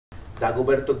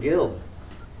Dagoberto Gil.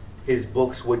 His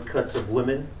books, Woodcuts of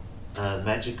Women,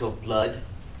 Magic of Blood,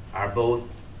 are both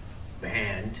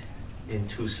banned in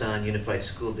Tucson Unified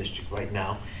School District right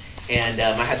now. And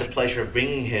I had the pleasure of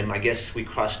bringing him. I guess we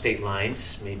crossed state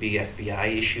lines. Maybe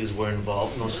FBI issues were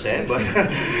involved, no sé, but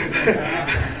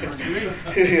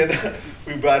you know,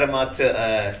 we brought him out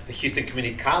to the Houston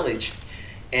Community College,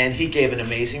 and he gave an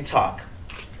amazing talk.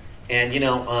 And you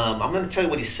know, I'm going to tell you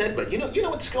what he said, but you know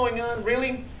what's going on,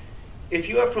 really? If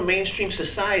you are from mainstream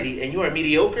society and you are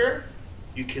mediocre,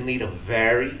 you can lead a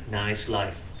very nice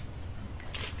life.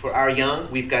 For our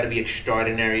young, we've got to be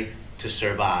extraordinary to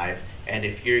survive. And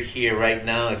if you're here right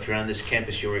now, if you're on this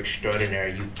campus, you're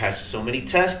extraordinary. You've passed so many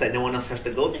tests that no one else has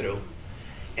to go through.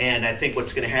 And I think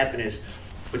what's going to happen is,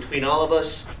 between all of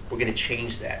us, we're going to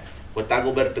change that. What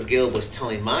Dagoberto Gil was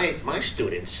telling my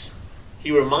students,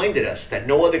 he reminded us that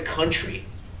no other country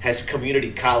has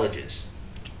community colleges.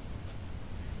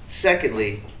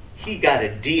 Secondly, he got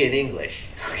a D in English.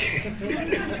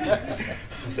 I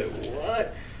was like,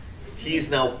 what? He's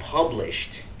now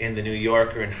published in the New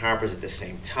Yorker and Harper's at the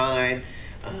same time.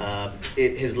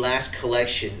 His last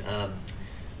collection,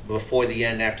 Before the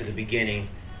End, After the Beginning,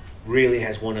 really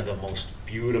has one of the most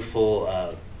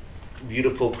beautiful,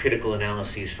 beautiful critical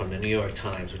analyses from the New York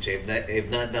Times, which they've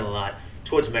not done a lot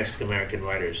towards Mexican-American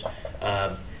writers.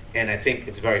 And I think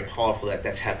it's very powerful that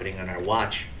that's happening on our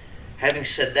watch. Having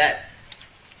said that,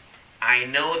 I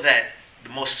know that the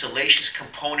most salacious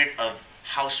component of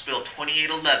House Bill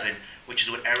 2811, which is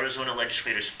what Arizona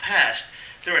legislators passed,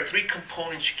 there are three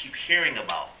components you keep hearing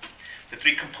about. The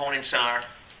three components are,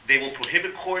 they will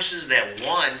prohibit courses that,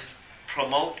 one,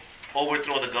 promote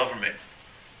overthrow the government.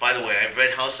 By the way, I've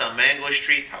read House on Mango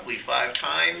Street probably 5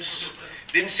 times.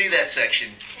 Didn't see that section.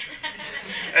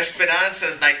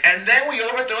 Esperanza's like, and then we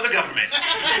overthrow the government.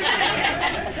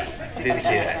 Didn't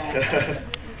see that.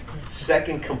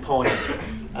 Second component,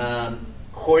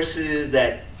 courses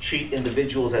that treat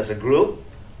individuals as a group.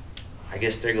 I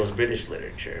guess there goes British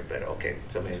literature, but okay,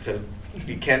 so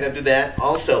you cannot do that.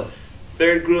 Also,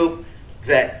 third group,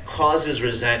 that causes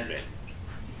resentment.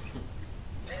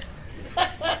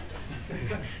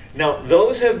 Now,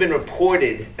 those have been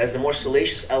reported as the more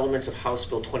salacious elements of House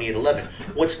Bill 2811.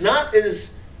 What's not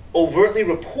as overtly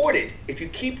reported, if you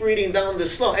keep reading down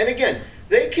this slow, and again,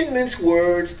 they can mince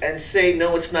words and say,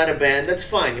 no, it's not a ban, that's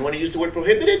fine. You want to use the word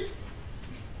prohibited?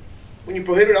 When you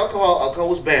prohibit alcohol,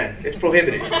 alcohol is banned. It's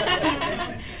prohibited.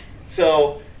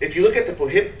 So if you look at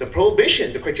the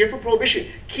prohibition, the criteria for prohibition,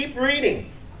 keep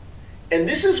reading. And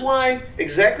this is why,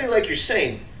 exactly like you're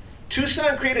saying,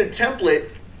 Tucson created a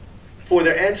template for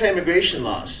their anti-immigration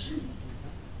laws.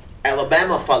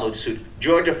 Alabama followed suit.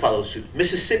 Georgia followed suit.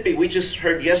 Mississippi, we just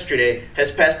heard yesterday,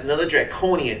 has passed another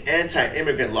draconian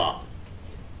anti-immigrant law.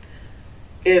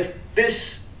 If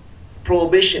this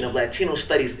prohibition of Latino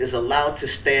studies is allowed to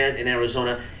stand in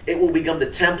Arizona, it will become the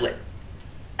template.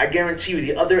 I guarantee you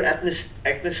the other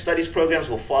ethnic studies programs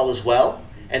will follow as well,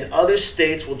 and other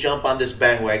states will jump on this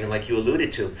bandwagon like you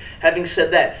alluded to. Having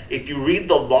said that, if you read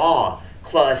the law,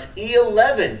 Clause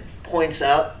E11 points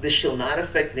out this shall not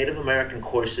affect Native American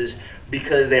courses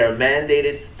because they are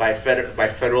mandated by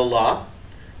federal law.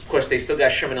 Of course, they still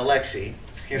got Sherman Alexie.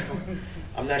 You know,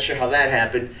 I'm not sure how that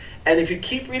happened. And if you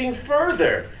keep reading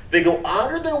further, they go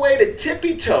out of their way to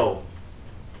tippy-toe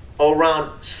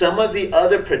around some of the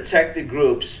other protected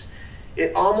groups.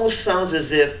 It almost sounds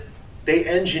as if they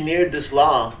engineered this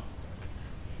law,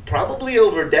 probably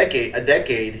over a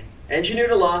decade,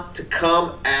 engineered a law to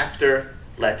come after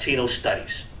Latino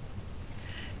studies.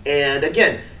 And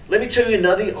again, let me tell you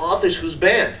another author who's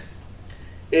banned.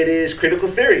 It is critical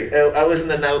theory. I was in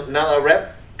the NALA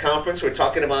Rep conference. We're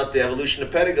talking about the evolution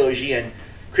of pedagogy, and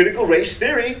critical race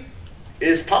theory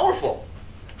is powerful.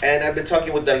 And I've been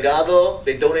talking with Delgado.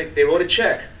 They wrote a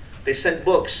check. They sent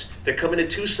books. They're coming to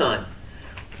Tucson.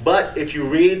 But if you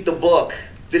read the book,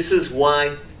 this is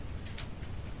why,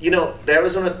 you know, the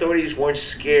Arizona authorities weren't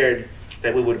scared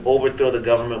that we would overthrow the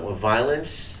government with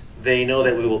violence. They know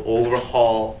that we will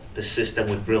overhaul the system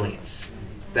with brilliance.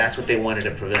 That's what they wanted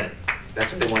to prevent.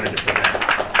 That's what they wanted to prevent.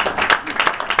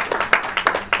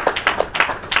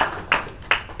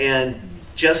 And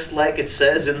just like it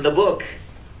says in the book,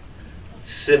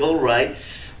 civil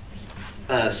rights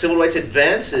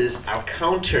advances are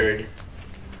countered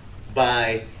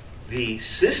by the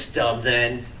system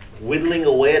then whittling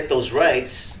away at those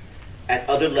rights at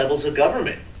other levels of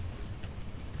government.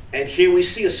 And here we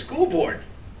see a school board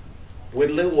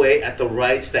whittling away at the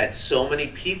rights that so many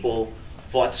people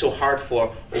fought so hard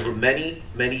for over many,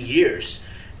 many years.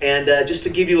 And just to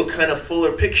give you a kind of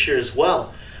fuller picture as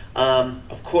well,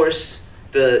 of course,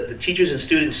 the teachers and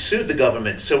students sued the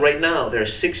government. So right now, there are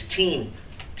 16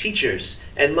 teachers.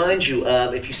 And mind you,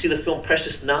 if you see the film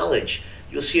Precious Knowledge,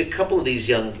 you'll see a couple of these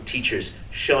young teachers,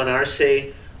 Sean Arce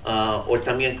or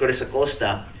también Curtis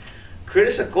Acosta.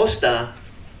 Curtis Acosta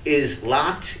is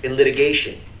locked in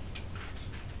litigation.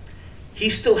 He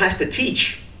still has to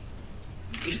teach.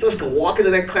 He still has to walk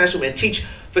into that classroom and teach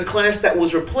the class that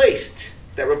was replaced,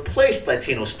 that replaced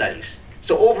Latino studies.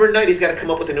 So overnight, he's got to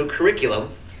come up with a new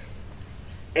curriculum.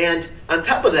 And on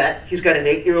top of that, he's got an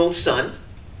 8-year-old son.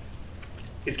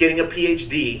 He's getting a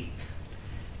PhD.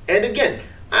 And again,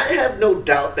 I have no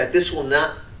doubt that this will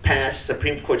not pass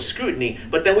Supreme Court scrutiny,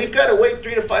 but then we've got to wait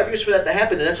 3 to 5 years for that to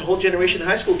happen, and that's a whole generation of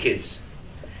high school kids.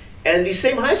 And these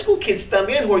same high school kids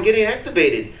también who are getting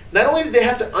activated, not only do they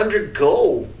have to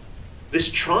undergo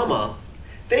this trauma,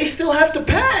 they still have to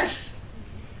pass.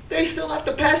 They still have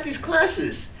to pass these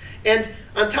classes. And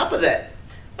on top of that,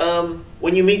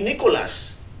 when you meet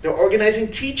Nicolas, they're organizing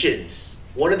teach-ins.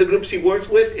 One of the groups he worked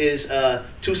with is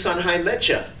Tucson High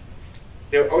Mecha.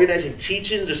 They're organizing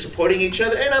teach-ins, they're supporting each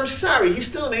other, and I'm sorry, he's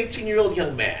still an 18-year-old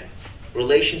young man.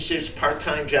 Relationships,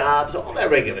 part-time jobs, all that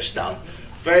regular stuff.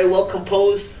 Very well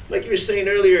composed. Like you were saying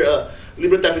earlier,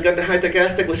 Librotraficante High Tech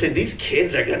Aztec was saying, these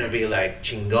kids are gonna be like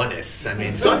chingones. I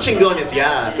mean, son chingones,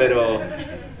 yeah, pero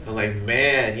I'm like,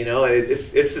 man, you know,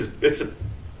 it's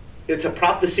a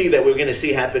prophecy that we're gonna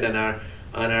see happen on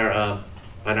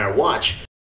our watch.